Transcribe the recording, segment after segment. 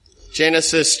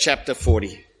Genesis chapter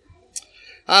 40.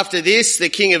 After this, the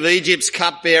king of Egypt's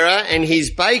cupbearer and his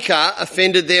baker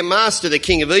offended their master, the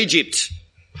king of Egypt.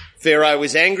 Pharaoh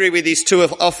was angry with his two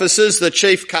officers, the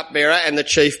chief cupbearer and the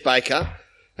chief baker,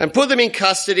 and put them in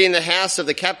custody in the house of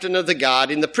the captain of the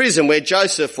guard in the prison where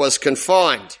Joseph was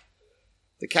confined.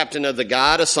 The captain of the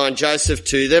guard assigned Joseph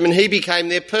to them, and he became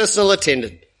their personal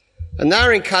attendant, and they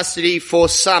were in custody for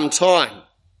some time.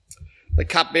 The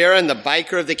cupbearer and the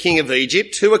baker of the king of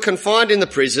Egypt, who were confined in the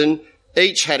prison,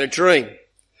 each had a dream.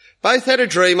 Both had a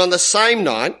dream on the same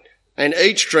night, and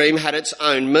each dream had its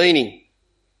own meaning.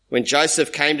 When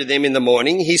Joseph came to them in the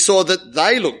morning, he saw that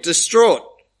they looked distraught.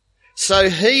 So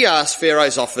he asked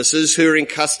Pharaoh's officers who were in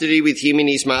custody with him in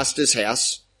his master's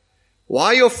house, "Why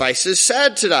are your faces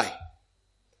sad today?"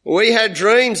 "We had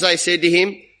dreams," they said to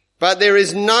him, "but there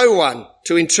is no one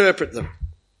to interpret them."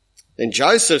 Then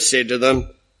Joseph said to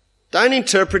them, "Don't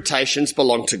interpretations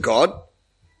belong to God?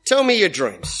 Tell me your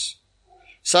dreams."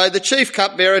 So the chief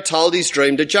cupbearer told his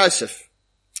dream to Joseph.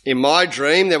 "In my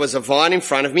dream there was a vine in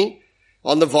front of me.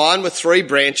 On the vine were 3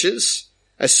 branches.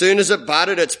 As soon as it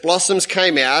budded, its blossoms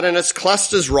came out and its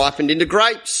clusters ripened into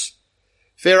grapes.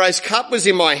 Pharaoh's cup was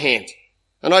in my hand,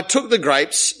 and I took the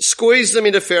grapes, squeezed them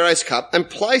into Pharaoh's cup, and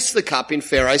placed the cup in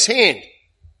Pharaoh's hand."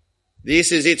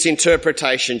 "This is its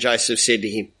interpretation," Joseph said to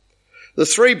him. "The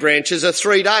 3 branches are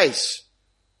 3 days.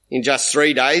 In just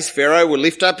 3 days, Pharaoh will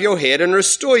lift up your head and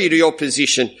restore you to your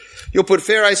position. You'll put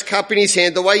Pharaoh's cup in his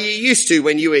hand the way you used to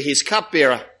when you were his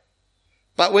cupbearer.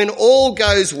 But when all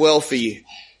goes well for you,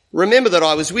 remember that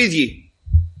I was with you.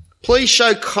 Please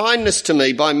show kindness to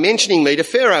me by mentioning me to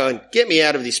Pharaoh and get me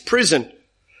out of this prison.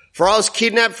 For I was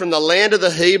kidnapped from the land of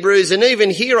the Hebrews, and even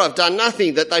here I've done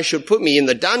nothing that they should put me in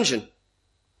the dungeon."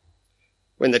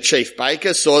 When the chief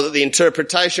baker saw that the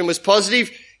interpretation was positive,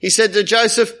 he said to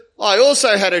Joseph, "I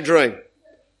also had a dream.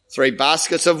 3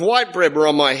 baskets of white bread were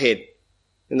on my head.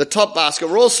 In the top basket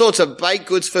were all sorts of baked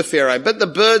goods for Pharaoh, but the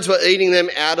birds were eating them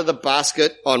out of the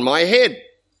basket on my head."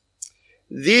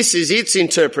 "This is its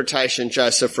interpretation,"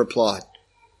 Joseph replied.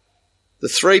 "The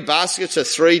 3 baskets are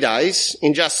 3 days.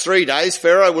 In just 3 days,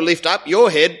 Pharaoh will lift up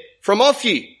your head from off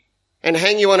you and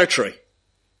hang you on a tree.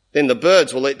 Then the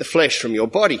birds will eat the flesh from your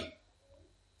body."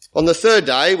 On the 3rd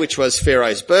day, which was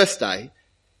Pharaoh's birthday,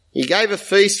 he gave a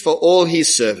feast for all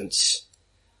his servants.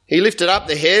 He lifted up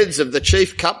the heads of the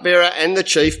chief cupbearer and the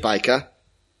chief baker.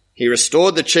 He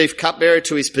restored the chief cupbearer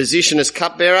to his position as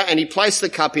cupbearer, and he placed the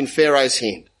cup in Pharaoh's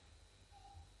hand.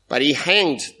 But he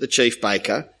hanged the chief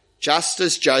baker, just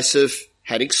as Joseph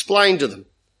had explained to them.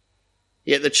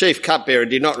 Yet the chief cupbearer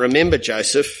did not remember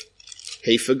Joseph.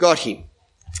 He forgot him.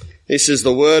 This is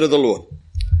the word of the Lord.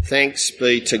 Thanks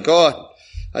be to God.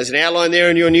 There's an outline there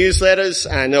in your newsletters,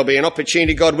 and there'll be an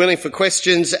opportunity, God willing, for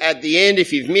questions at the end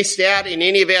if you've missed out in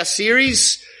any of our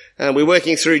series. We're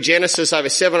working through Genesis over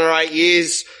 7 or 8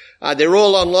 years. They're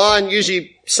all online,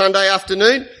 usually Sunday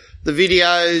afternoon. The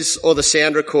videos or the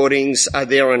sound recordings are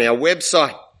there on our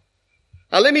website.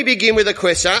 Let me begin with a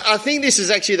question. I think this is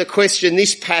actually the question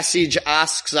this passage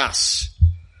asks us.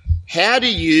 How do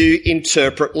you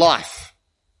interpret life?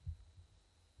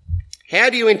 How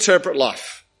do you interpret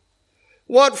life?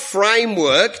 What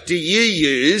framework do you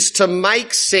use to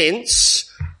make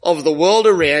sense of the world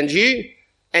around you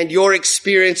and your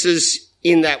experiences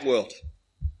in that world?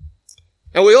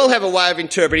 And we all have a way of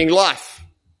interpreting life.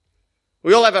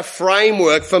 We all have a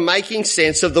framework for making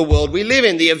sense of the world we live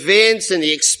in, the events and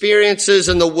the experiences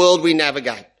and the world we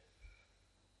navigate.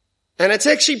 And it's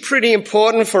actually pretty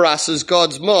important for us as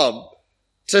God's mob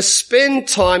to spend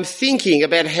time thinking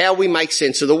about how we make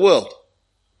sense of the world.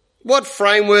 What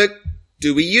framework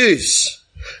do we use?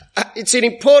 It's an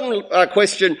important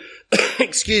question,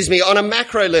 on a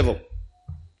macro level.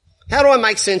 How do I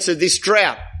make sense of this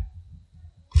drought?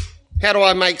 How do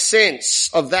I make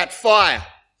sense of that fire?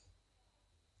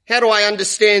 How do I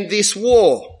understand this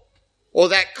war or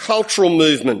that cultural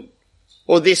movement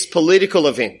or this political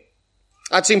event?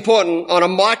 That's important on a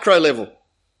micro level.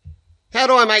 How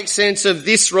do I make sense of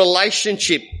this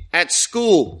relationship at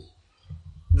school,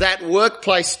 that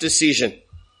workplace decision,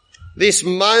 this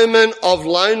moment of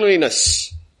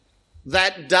loneliness,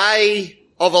 that day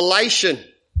of elation,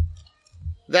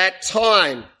 that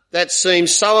time that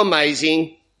seems so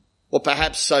amazing or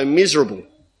perhaps so miserable?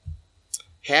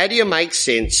 How do you make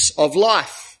sense of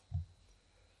life?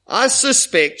 I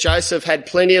suspect Joseph had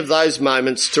plenty of those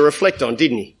moments to reflect on,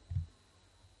 didn't he?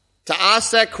 To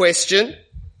ask that question,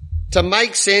 to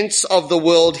make sense of the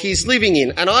world he's living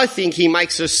in. And I think he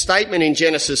makes a statement in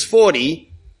Genesis 40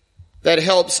 that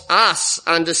helps us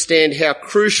understand how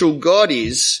crucial God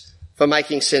is for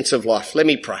making sense of life. Let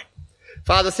me pray.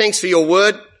 Father, thanks for your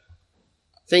word.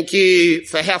 Thank you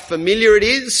for how familiar it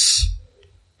is,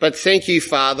 but thank you,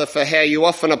 Father, for how you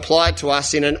often apply it to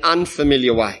us in an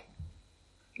unfamiliar way,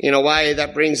 in a way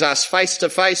that brings us face to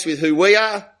face with who we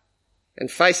are and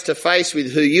face to face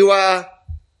with who you are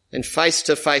and face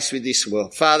to face with this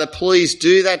world. Father, please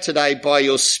do that today by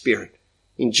your Spirit.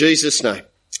 In Jesus' name,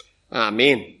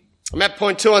 amen. I'm at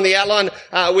point 2 on the outline.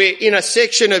 We're in a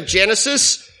section of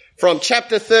Genesis from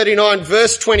chapter 39,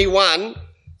 verse 21,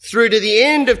 through to the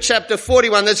end of chapter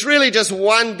 41. There's really just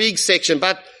one big section,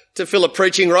 but to fill a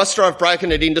preaching roster, I've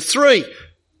broken it into 3.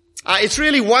 It's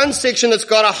really one section that's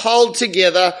got to hold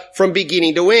together from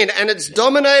beginning to end, and it's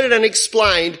dominated and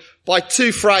explained by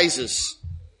 2 phrases.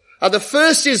 The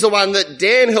first is the one that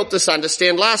Dan helped us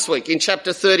understand last week in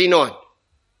chapter 39.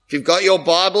 If you've got your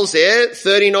Bibles there,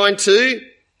 39:2,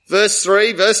 verse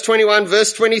 3, verse 21,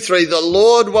 verse 23, the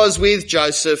Lord was with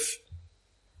Joseph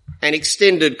and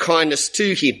extended kindness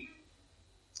to him.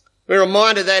 We're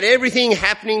reminded that everything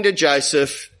happening to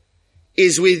Joseph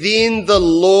is within the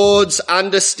Lord's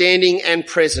understanding and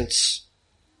presence.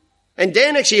 And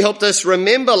Dan actually helped us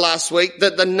remember last week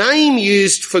that the name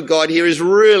used for God here is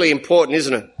really important,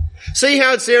 isn't it? See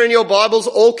how it's there in your Bibles,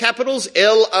 all capitals,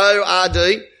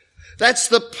 L-O-R-D. That's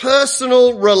the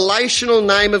personal, relational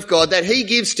name of God that he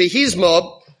gives to his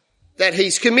mob that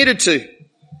he's committed to.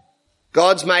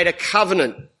 God's made a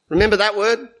covenant. Remember that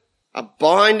word? A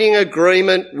binding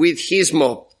agreement with his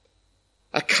mob.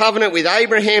 A covenant with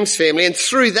Abraham's family. And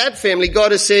through that family,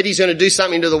 God has said he's going to do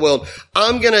something to the world.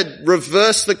 I'm going to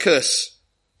reverse the curse.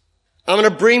 I'm going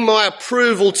to bring my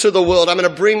approval to the world. I'm going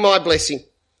to bring my blessing.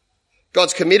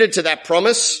 God's committed to that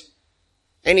promise.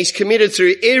 And he's committed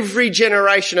through every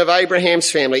generation of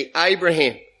Abraham's family,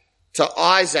 Abraham to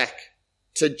Isaac,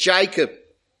 to Jacob,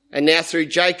 and now through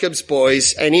Jacob's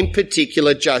boys, and in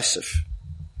particular Joseph.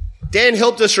 Dan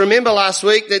helped us remember last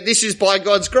week that this is by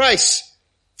God's grace.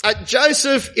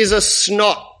 Joseph is a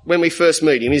snot when we first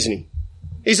meet him, isn't he?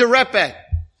 He's a ratbag.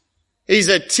 He's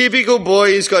a typical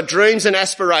boy who's got dreams and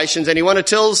aspirations, and he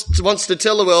wants to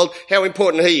tell the world how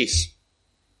important he is.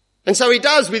 And so he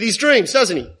does with his dreams,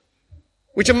 doesn't he?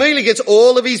 Which immediately gets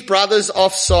all of his brothers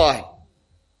offside.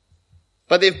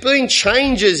 But there have been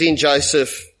changes in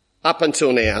Joseph up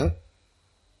until now,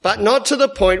 but not to the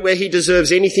point where he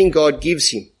deserves anything God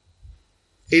gives him.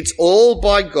 It's all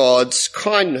by God's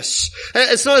kindness.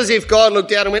 It's not as if God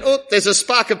looked down and went, oh, there's a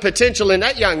spark of potential in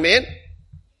that young man.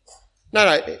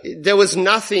 No, there was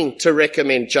nothing to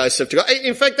recommend Joseph to God.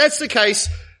 In fact, that's the case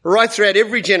right throughout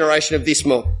every generation of this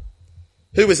mob.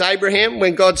 Who was Abraham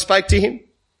when God spoke to him?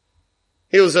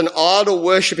 He was an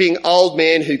idol-worshipping old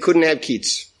man who couldn't have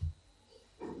kids.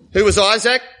 Who was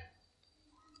Isaac?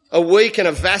 A weak and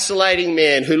a vacillating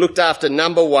man who looked after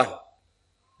number 1.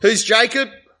 Who's Jacob?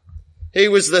 He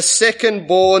was the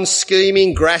second-born,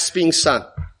 scheming, grasping son.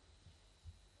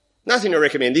 Nothing to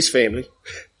recommend this family.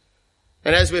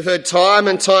 And as we've heard time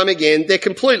and time again, they're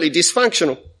completely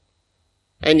dysfunctional.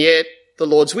 And yet the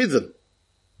Lord's with them.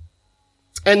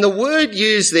 And the word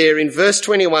used there in verse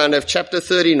 21 of chapter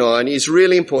 39 is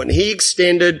really important. He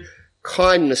extended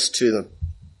kindness to them.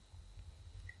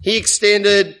 He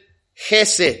extended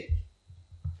chesed,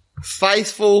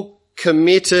 faithful,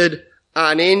 committed,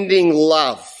 unending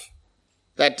love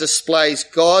that displays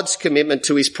God's commitment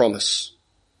to his promise.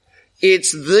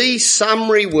 It's the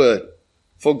summary word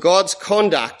for God's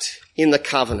conduct in the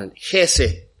covenant.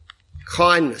 Chesed,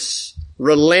 kindness,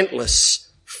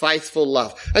 relentless, faithful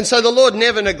love. And so the Lord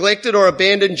never neglected or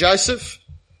abandoned Joseph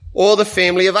or the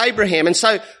family of Abraham. And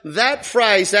so that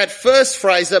phrase, that first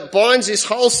phrase that binds this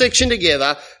whole section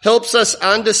together, helps us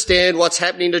understand what's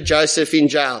happening to Joseph in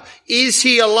jail. Is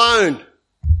he alone?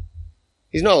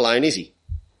 He's not alone, is he?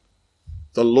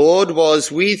 The Lord was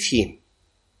with him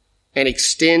and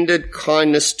extended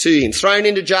kindness to him. Thrown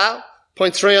into jail,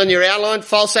 point 3 on your outline,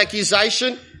 false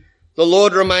accusation. The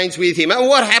Lord remains with him. And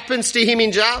what happens to him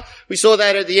in jail? We saw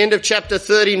that at the end of chapter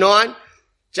 39.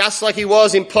 Just like he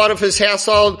was in Potiphar's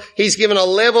household, he's given a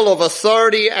level of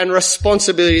authority and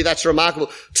responsibility that's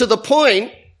remarkable, to the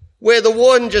point where the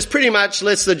warden just pretty much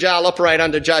lets the jail operate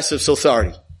under Joseph's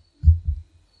authority.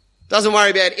 Doesn't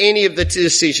worry about any of the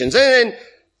decisions. And then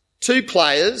 2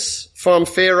 players from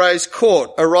Pharaoh's court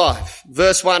arrive.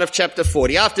 Verse 1 of chapter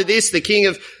 40. After this, the king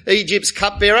of Egypt's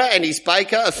cupbearer and his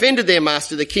baker offended their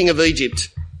master, the king of Egypt.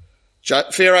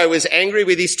 Pharaoh was angry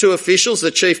with his 2 officials, the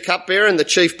chief cupbearer and the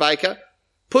chief baker,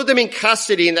 put them in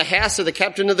custody in the house of the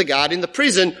captain of the guard in the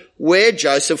prison where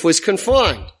Joseph was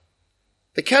confined.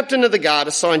 The captain of the guard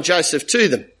assigned Joseph to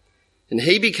them, and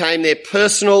he became their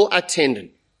personal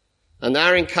attendant, and they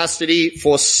were in custody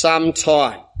for some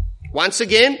time. Once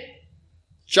again,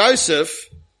 Joseph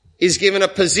is given a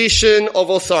position of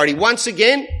authority. Once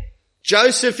again,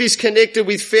 Joseph is connected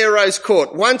with Pharaoh's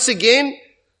court. Once again,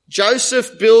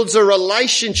 Joseph builds a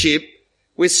relationship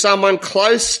with someone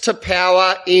close to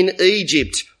power in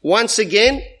Egypt. Once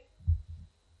again,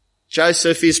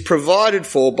 Joseph is provided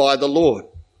for by the Lord.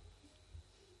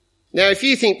 Now, if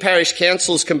you think parish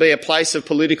councils can be a place of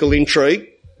political intrigue,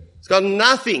 it's got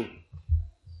nothing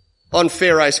on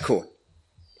Pharaoh's court.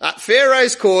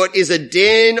 Pharaoh's court is a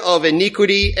den of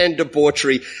iniquity and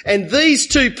debauchery. And these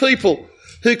two people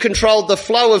who controlled the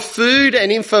flow of food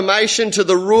and information to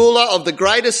the ruler of the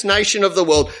greatest nation of the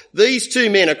world, these two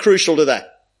men are crucial to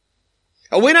that.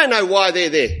 And we don't know why they're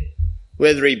there.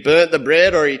 Whether he burnt the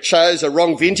bread or he chose a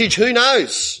wrong vintage, who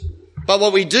knows? But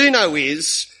what we do know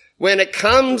is, when it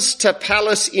comes to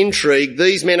palace intrigue,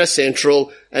 these men are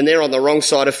central and they're on the wrong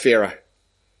side of Pharaoh.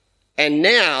 And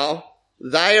now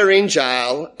they are in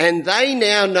jail and they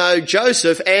now know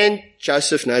Joseph and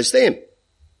Joseph knows them.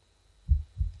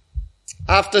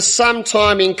 After some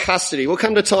time in custody, we'll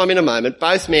come to time in a moment,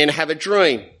 both men have a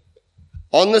dream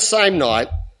on the same night,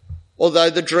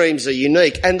 although the dreams are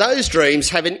unique. And those dreams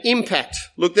have an impact.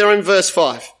 Look there in verse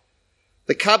 5.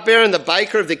 The cupbearer and the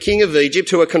baker of the king of Egypt,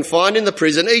 who were confined in the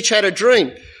prison, each had a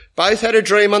dream. Both had a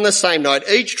dream on the same night.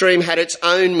 Each dream had its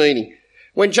own meaning.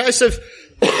 When Joseph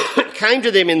came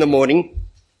to them in the morning,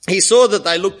 he saw that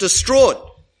they looked distraught.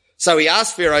 So he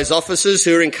asked Pharaoh's officers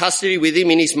who were in custody with him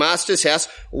in his master's house,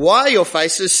 "Why are your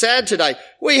faces sad today?"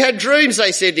 "We had dreams,"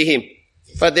 they said to him,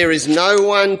 "but there is no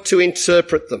one to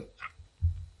interpret them."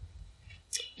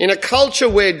 In a culture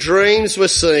where dreams were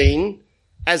seen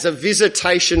as a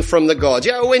visitation from the gods.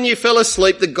 You know, when you fell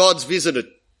asleep, the gods visited.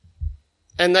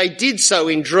 And they did so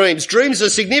in dreams. Dreams are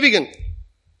significant.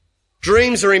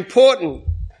 Dreams are important.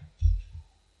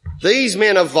 These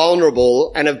men are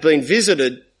vulnerable and have been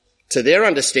visited, to their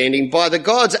understanding, by the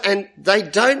gods, and they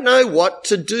don't know what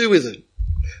to do with it.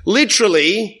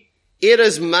 Literally, it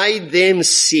has made them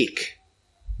sick.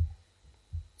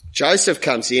 Joseph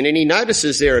comes in and he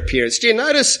notices their appearance. Do you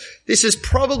notice this is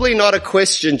probably not a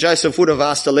question Joseph would have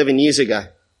asked 11 years ago?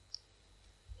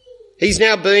 He's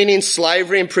now been in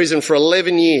slavery in prison for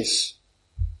 11 years.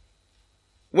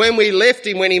 When we left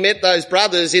him, when he met those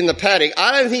brothers in the paddock,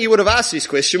 I don't think he would have asked this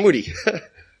question, would he?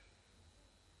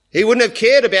 He wouldn't have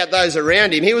cared about those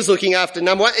around him. He was looking after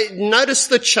number one. Notice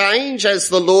the change as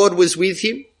the Lord was with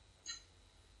him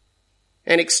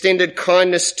and extended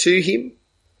kindness to him.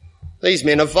 These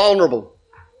men are vulnerable.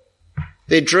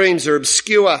 Their dreams are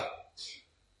obscure.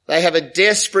 They have a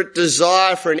desperate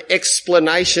desire for an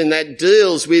explanation that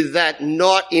deals with that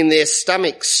knot in their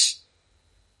stomachs.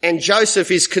 And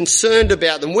Joseph is concerned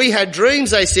about them. "We had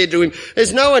dreams," they said to him.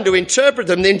 "There's no one to interpret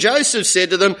them." Then Joseph said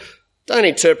to them, "Don't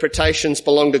interpretations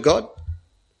belong to God?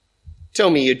 Tell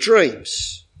me your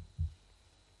dreams."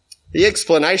 The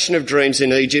explanation of dreams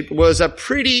in Egypt was a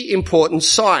pretty important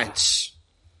science.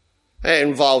 It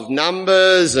involved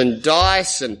numbers and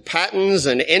dice and patterns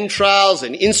and entrails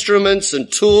and instruments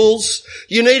and tools.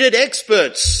 You needed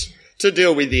experts to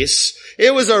deal with this.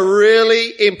 It was a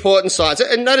really important science.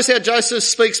 And notice how Joseph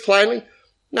speaks plainly.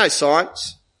 No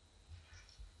science.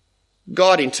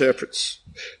 God interprets.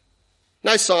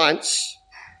 No science.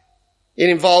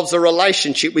 It involves a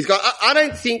relationship with God. I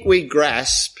don't think we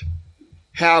grasp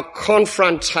how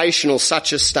confrontational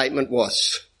such a statement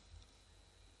was.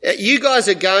 You guys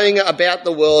are going about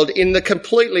the world in the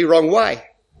completely wrong way.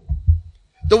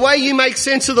 The way you make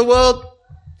sense of the world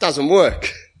doesn't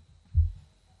work.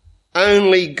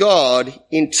 Only God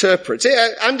interprets.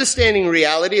 Understanding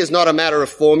reality is not a matter of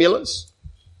formulas.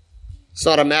 It's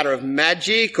not a matter of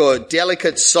magic or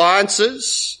delicate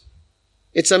sciences.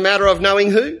 It's a matter of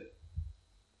knowing who?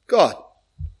 God.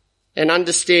 And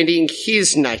understanding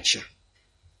his nature.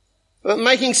 But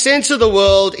making sense of the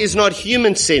world is not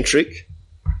human-centric.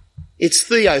 It's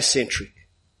theocentric.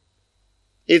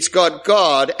 It's got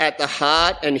God at the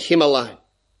heart and him alone.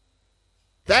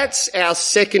 That's our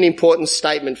second important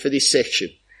statement for this section.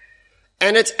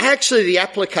 And it's actually the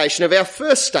application of our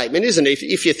first statement, isn't it,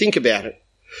 if you think about it?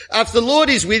 If the Lord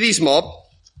is with his mob,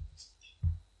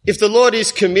 if the Lord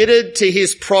is committed to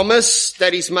his promise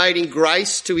that he's made in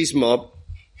grace to his mob,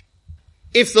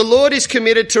 if the Lord is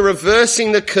committed to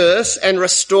reversing the curse and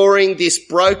restoring this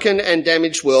broken and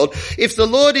damaged world, if the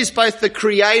Lord is both the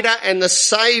creator and the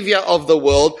saviour of the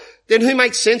world, then who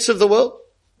makes sense of the world?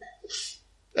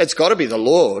 It's got to be the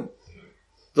Lord.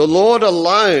 The Lord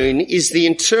alone is the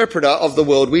interpreter of the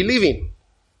world we live in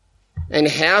and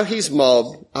how his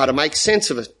mob are to make sense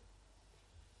of it.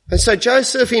 And so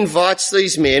Joseph invites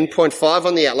these men, point 5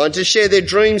 on the outline, to share their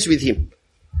dreams with him.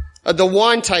 The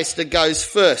wine taster goes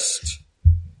first.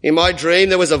 In my dream,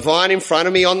 there was a vine in front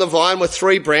of me. On the vine were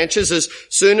 3 branches. As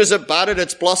soon as it budded,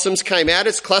 its blossoms came out.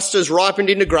 Its clusters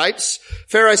ripened into grapes.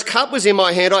 Pharaoh's cup was in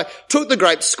my hand. I took the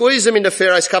grapes, squeezed them into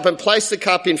Pharaoh's cup, and placed the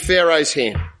cup in Pharaoh's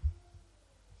hand.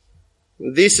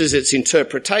 This is its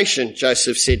interpretation,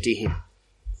 Joseph said to him.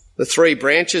 The 3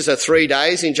 branches are 3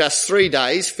 days. In just 3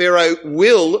 days, Pharaoh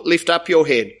will lift up your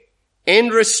head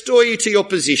and restore you to your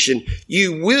position.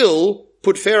 You will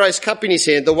put Pharaoh's cup in his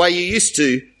hand the way you used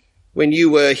to when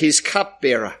you were his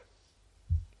cupbearer.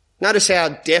 Notice how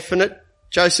definite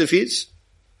Joseph is.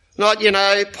 Not,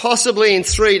 possibly in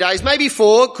 3 days, maybe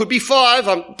 4, could be 5.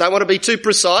 I don't want to be too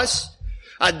precise.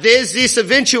 There's this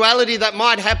eventuality that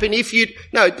might happen if you...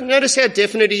 No, notice how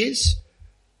definite he is.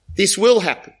 This will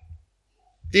happen.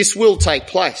 This will take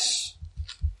place.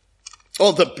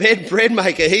 Oh, the bread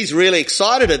maker, he's really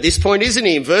excited at this point, isn't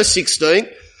he? In verse 16,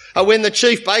 when the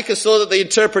chief baker saw that the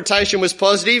interpretation was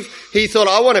positive, he thought,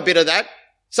 I want a bit of that.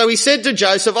 So he said to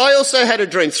Joseph, I also had a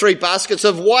dream. 3 baskets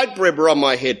of white bread were on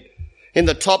my head. In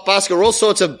the top basket were all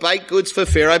sorts of baked goods for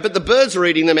Pharaoh, but the birds were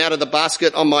eating them out of the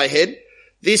basket on my head.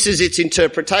 This is its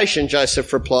interpretation,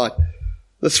 Joseph replied.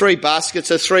 The 3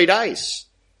 baskets are 3 days.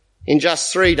 In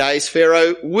just 3 days,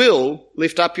 Pharaoh will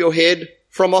lift up your head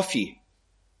from off you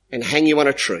and hang you on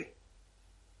a tree.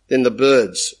 Then the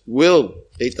birds will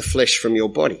eat the flesh from your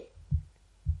body.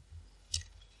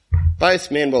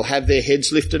 Both men will have their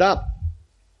heads lifted up,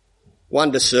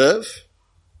 one to serve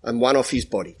and one off his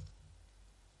body.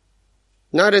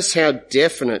 Notice how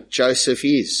definite Joseph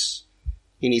is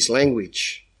in his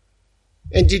language.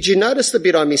 And did you notice the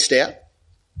bit I missed out?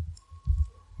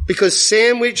 Because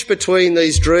sandwiched between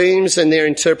these dreams and their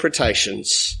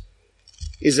interpretations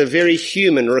is a very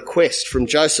human request from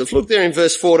Joseph. Look there in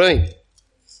verse 14.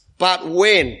 But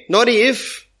when, not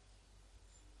if,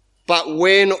 but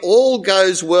when all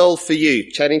goes well for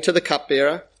you, chatting to the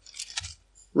cupbearer,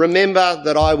 remember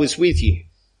that I was with you.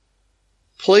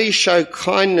 Please show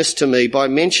kindness to me by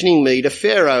mentioning me to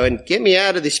Pharaoh and get me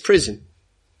out of this prison.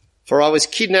 For I was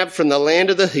kidnapped from the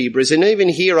land of the Hebrews, and even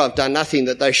here I've done nothing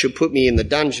that they should put me in the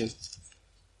dungeon.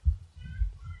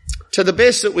 To the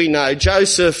best that we know,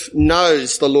 Joseph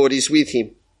knows the Lord is with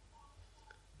him.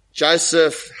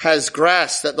 Joseph has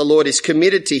grasped that the Lord is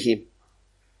committed to him.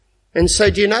 And so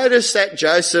do you notice that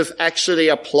Joseph actually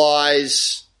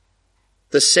applies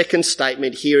the second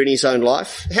statement here in his own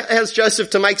life? How's Joseph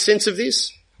to make sense of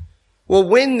this? Well,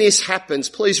 when this happens,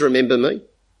 please remember me.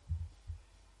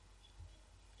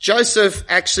 Joseph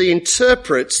actually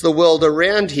interprets the world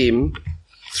around him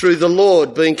through the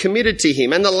Lord being committed to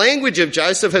him. And the language of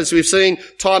Joseph, as we've seen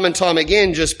time and time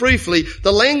again, just briefly,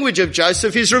 the language of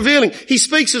Joseph is revealing. He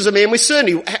speaks as a man with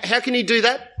certainty. How can he do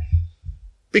that?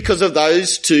 Because of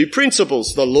those 2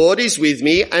 principles. The Lord is with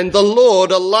me and the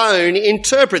Lord alone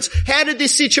interprets. How did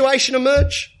this situation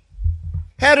emerge?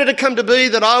 How did it come to be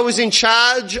that I was in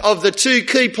charge of the 2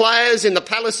 key players in the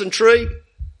palace and tree?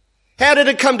 How did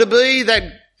it come to be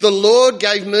that the Lord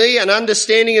gave me an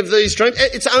understanding of these dreams?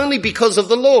 It's only because of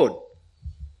the Lord.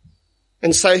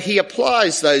 And so he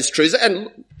applies those truths and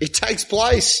it takes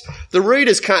place. The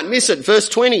readers can't miss it. Verse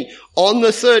 20, on the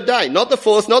 3rd day, not the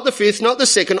 4th, not the 5th, not the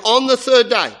 2nd, on the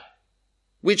 3rd day,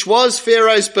 which was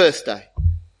Pharaoh's birthday,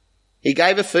 he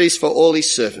gave a feast for all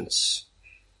his servants.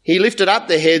 He lifted up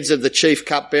the heads of the chief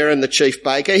cupbearer and the chief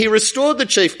baker. He restored the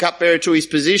chief cupbearer to his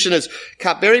position as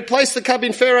cupbearer. He placed the cup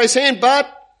in Pharaoh's hand, but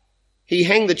he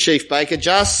hanged the chief baker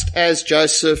just as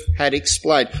Joseph had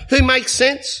explained. Who makes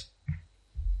sense?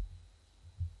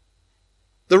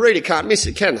 The reader can't miss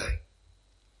it, can they?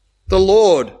 The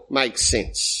Lord makes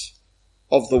sense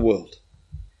of the world.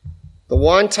 The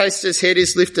wine taster's head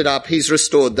is lifted up, he's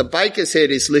restored. The baker's head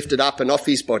is lifted up and off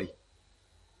his body.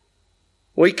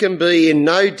 We can be in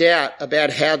no doubt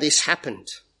about how this happened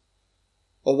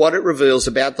or what it reveals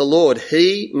about the Lord.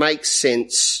 He makes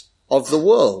sense of the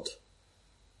world.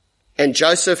 And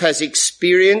Joseph has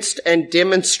experienced and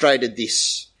demonstrated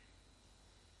this.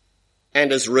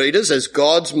 And as readers, as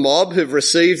God's mob who've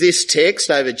received this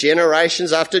text over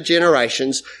generations after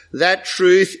generations, that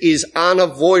truth is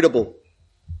unavoidable.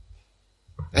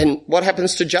 And what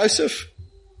happens to Joseph?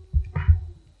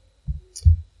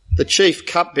 The chief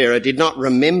cupbearer did not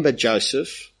remember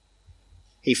Joseph.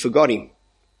 He forgot him.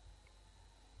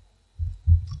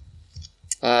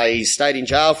 He stayed in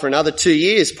jail for another 2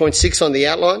 years, point 6 on the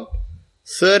outline.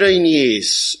 13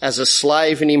 years as a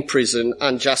slave and in prison,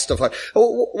 unjustified.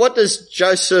 What does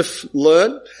Joseph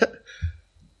learn?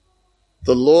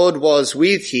 The Lord was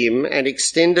with him and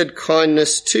extended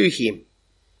kindness to him.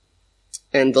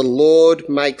 And the Lord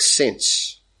makes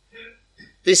sense.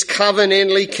 This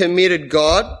covenantally committed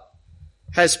God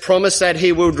has promised that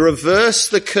he would reverse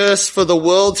the curse for the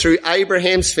world through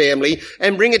Abraham's family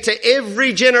and bring it to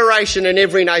every generation and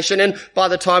every nation. And by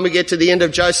the time we get to the end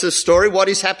of Joseph's story, what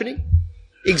is happening?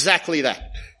 Exactly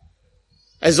that.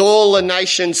 As all the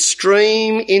nations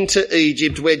stream into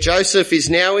Egypt, where Joseph is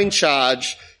now in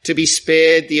charge, to be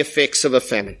spared the effects of a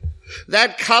famine.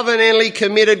 That covenantally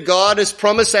committed God has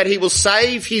promised that he will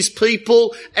save his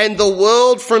people and the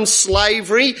world from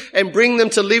slavery and bring them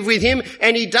to live with him.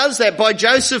 And he does that by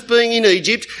Joseph being in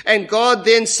Egypt and God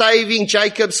then saving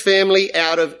Jacob's family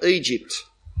out of Egypt.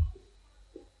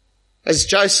 As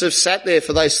Joseph sat there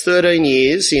for those 13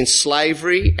 years in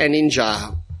slavery and in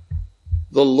jail,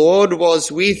 the Lord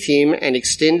was with him and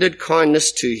extended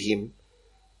kindness to him,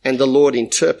 and the Lord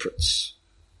interprets.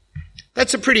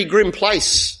 That's a pretty grim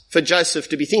place for Joseph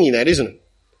to be thinking that, isn't it?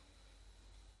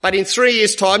 But in 3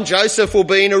 years' time, Joseph will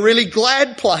be in a really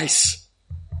glad place.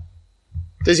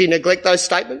 Does he neglect those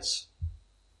statements?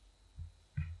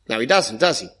 No, he doesn't,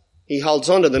 does he? He holds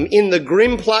on to them in the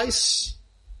grim place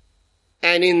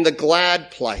and in the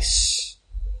glad place.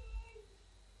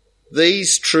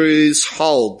 These truths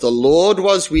hold. The Lord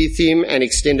was with him and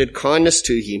extended kindness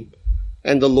to him,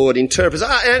 and the Lord interprets.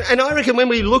 And I reckon when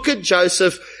we look at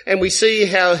Joseph and we see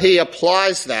how he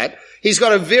applies that, he's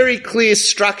got a very clear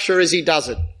structure as he does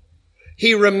it.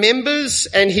 He remembers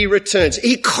and he returns.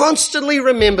 He constantly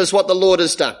remembers what the Lord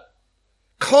has done.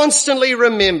 Constantly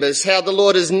remembers how the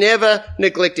Lord has never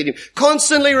neglected him.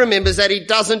 Constantly remembers that he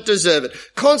doesn't deserve it.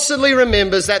 Constantly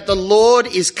remembers that the Lord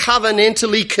is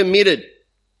covenantally committed.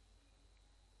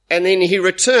 And then he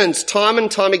returns time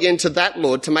and time again to that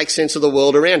Lord to make sense of the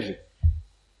world around him.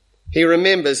 He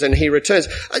remembers and he returns.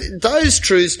 Those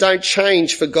truths don't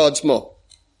change for God's mob.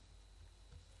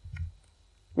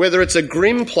 Whether it's a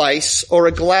grim place or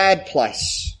a glad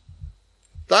place,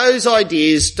 those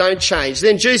ideas don't change.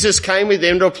 Then Jesus came with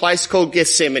them to a place called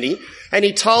Gethsemane, and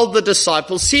he told the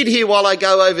disciples, "Sit here while I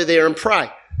go over there and pray."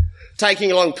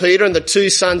 Taking along Peter and the two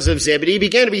sons of Zebedee, he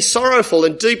began to be sorrowful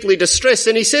and deeply distressed.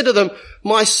 And he said to them,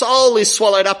 "My soul is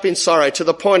swallowed up in sorrow to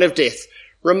the point of death.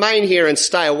 Remain here and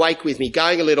stay awake with me."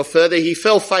 Going a little further, he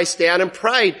fell face down and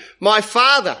prayed, "My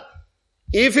Father,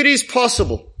 if it is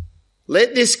possible,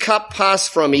 let this cup pass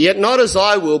from me, yet not as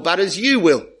I will, but as you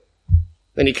will."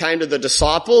 Then he came to the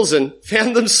disciples and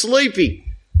found them sleeping.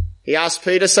 He asked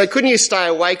Peter, "So couldn't you stay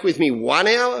awake with me 1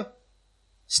 hour?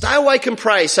 Stay awake and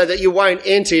pray so that you won't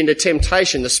enter into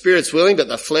temptation. The spirit's willing, but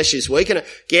the flesh is weak." And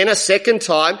again, a second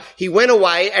time, he went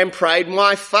away and prayed,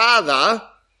 "My Father,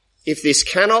 if this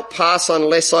cannot pass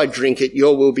unless I drink it,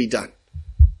 your will be done."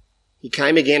 He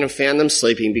came again and found them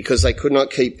sleeping because they could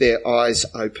not keep their eyes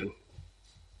open.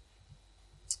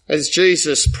 As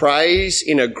Jesus prays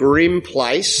in a grim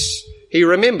place, he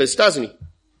remembers, doesn't he?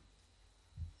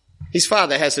 His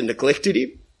Father hasn't neglected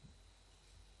him.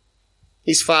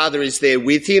 His Father is there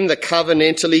with him, the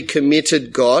covenantally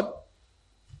committed God.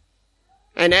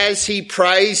 And as he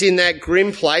prays in that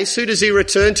grim place, who does he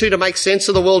return to make sense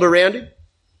of the world around him?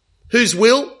 Whose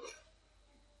will?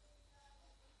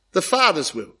 The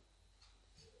Father's will,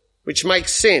 which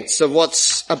makes sense of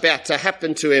what's about to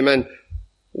happen to him and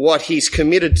what he's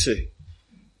committed to.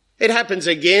 It happens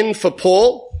again for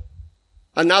Paul,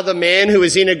 another man who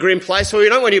is in a grim place. Well, we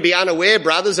don't want you to be unaware,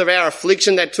 brothers, of our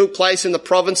affliction that took place in the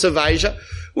province of Asia.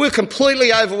 We're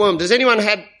completely overwhelmed. Has anyone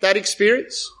had that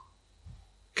experience?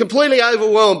 Completely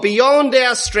overwhelmed, beyond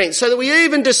our strength, so that we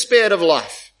even despaired of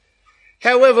life.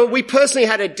 However, we personally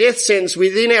had a death sentence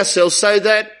within ourselves so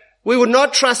that we would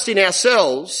not trust in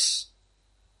ourselves,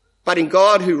 but in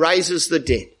God who raises the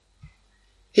dead.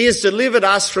 He has delivered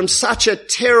us from such a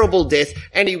terrible death,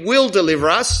 and he will deliver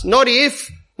us, not if,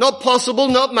 not possible,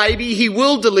 not maybe, he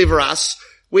will deliver us.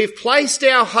 We've placed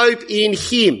our hope in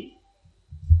him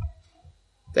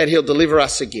that he'll deliver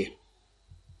us again.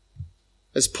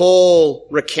 As Paul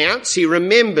recounts, he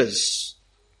remembers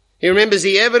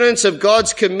the evidence of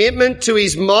God's commitment to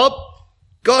his mob.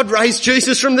 God raised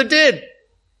Jesus from the dead.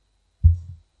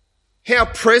 How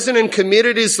present and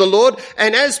committed is the Lord.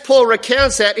 And as Paul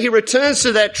recounts that, he returns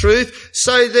to that truth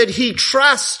so that he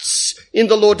trusts in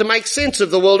the Lord to make sense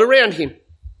of the world around him.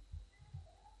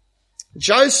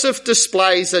 Joseph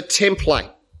displays a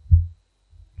template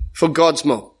for God's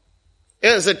mob. It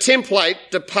is a template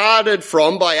departed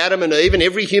from by Adam and Eve and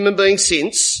every human being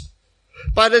since,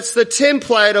 but it's the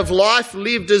template of life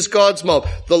lived as God's mob.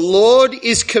 The Lord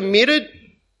is committed,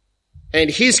 and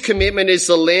his commitment is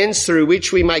the lens through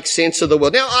which we make sense of the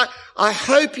world. Now, I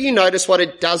hope you notice what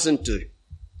it doesn't do.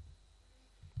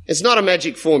 It's not a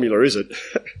magic formula, is it?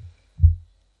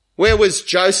 Where was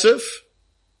Joseph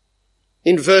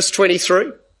in verse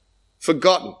 23?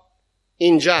 Forgotten,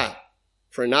 in jail,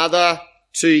 for another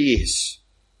 2 years.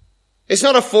 It's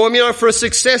not a formula for a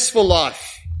successful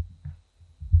life.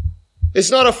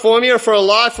 It's not a formula for a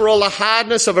life where all the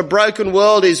hardness of a broken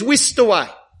world is whisked away.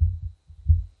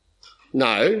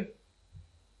 No.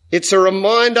 It's a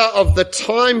reminder of the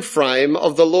time frame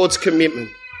of the Lord's commitment.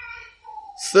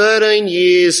 13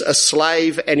 years a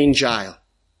slave and in jail.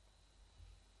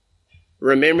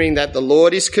 Remembering that the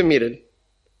Lord is committed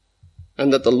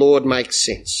and that the Lord makes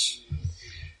sense.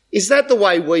 Is that the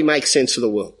way we make sense of the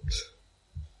world?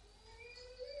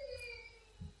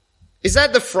 Is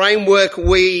that the framework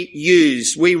we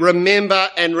use? We remember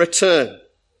and return?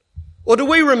 Or do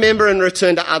we remember and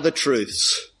return to other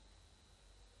truths?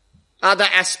 Other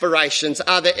aspirations,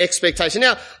 other expectations?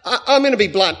 Now, I'm going to be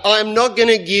blunt. I'm not going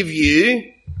to give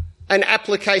you an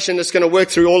application that's going to work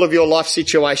through all of your life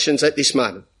situations at this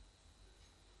moment.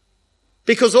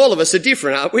 Because all of us are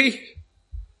different, aren't we?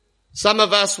 Some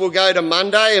of us will go to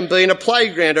Monday and be in a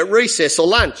playground at recess or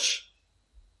lunch.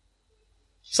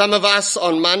 Some of us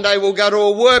on Monday will go to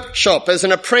a workshop as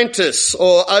an apprentice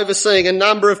or overseeing a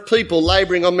number of people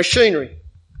labouring on machinery.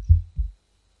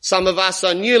 Some of us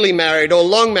are newly married or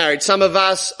long married. Some of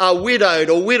us are widowed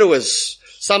or widowers.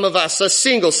 Some of us are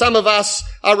single. Some of us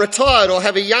are retired or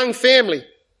have a young family.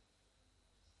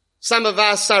 Some of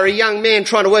us are a young man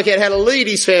trying to work out how to lead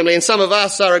his family, and some of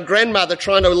us are a grandmother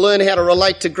trying to learn how to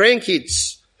relate to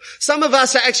grandkids. Some of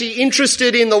us are actually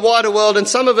interested in the wider world, and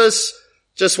some of us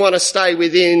just want to stay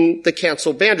within the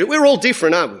council boundary. We're all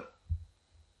different, aren't we?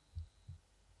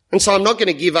 And so I'm not going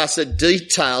to give us a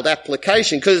detailed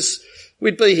application because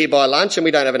we'd be here by lunch and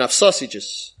we don't have enough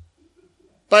sausages.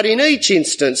 But in each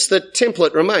instance, the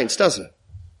template remains, doesn't it?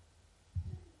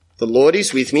 The Lord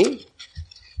is with me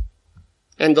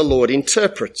and the Lord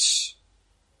interprets.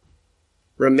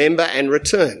 Remember and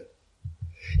return.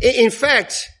 In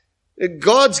fact,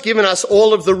 God's given us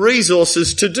all of the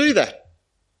resources to do that.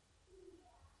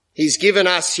 He's given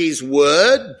us his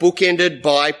word, bookended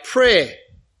by prayer.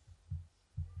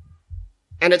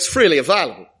 And it's freely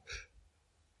available.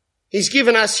 He's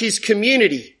given us his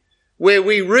community, where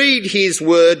we read his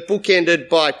word, bookended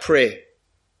by prayer.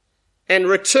 And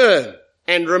return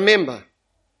and remember.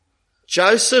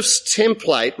 Joseph's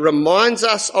template reminds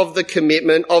us of the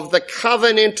commitment of the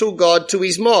covenantal God to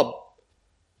his mob.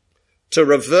 To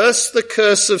reverse the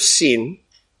curse of sin,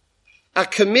 a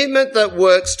commitment that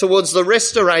works towards the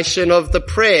restoration of the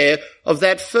prayer of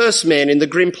that first man in the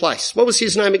grim place. What was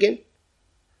his name again?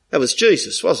 That was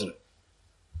Jesus, wasn't it?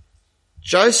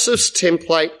 Joseph's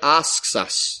template asks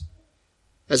us,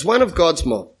 as one of God's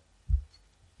mob,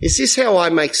 is this how I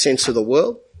make sense of the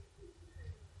world?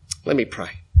 Let me pray.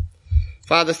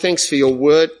 Father, thanks for your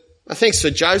word. Thanks for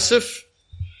Joseph.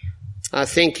 I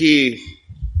thank you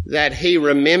that he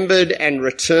remembered and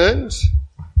returned.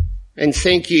 And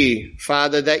thank you,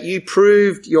 Father, that you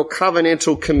proved your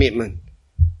covenantal commitment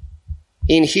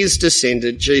in his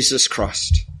descendant, Jesus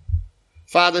Christ.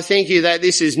 Father, thank you that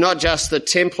this is not just the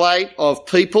template of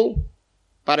people,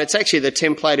 but it's actually the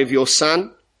template of your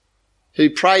Son, who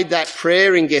prayed that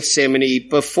prayer in Gethsemane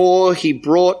before he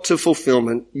brought to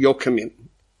fulfillment your commitment.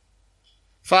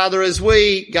 Father, as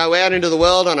we go out into the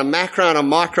world on a macro and a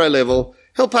micro level,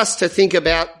 help us to think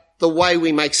about the way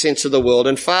we make sense of the world.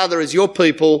 And Father, as your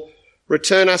people,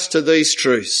 return us to these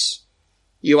truths.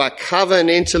 You are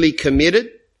covenantally committed,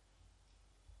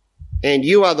 and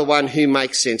you are the one who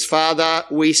makes sense. Father,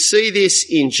 we see this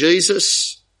in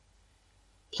Jesus.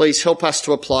 Please help us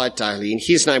to apply it daily. In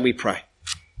his name we pray.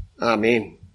 Amen.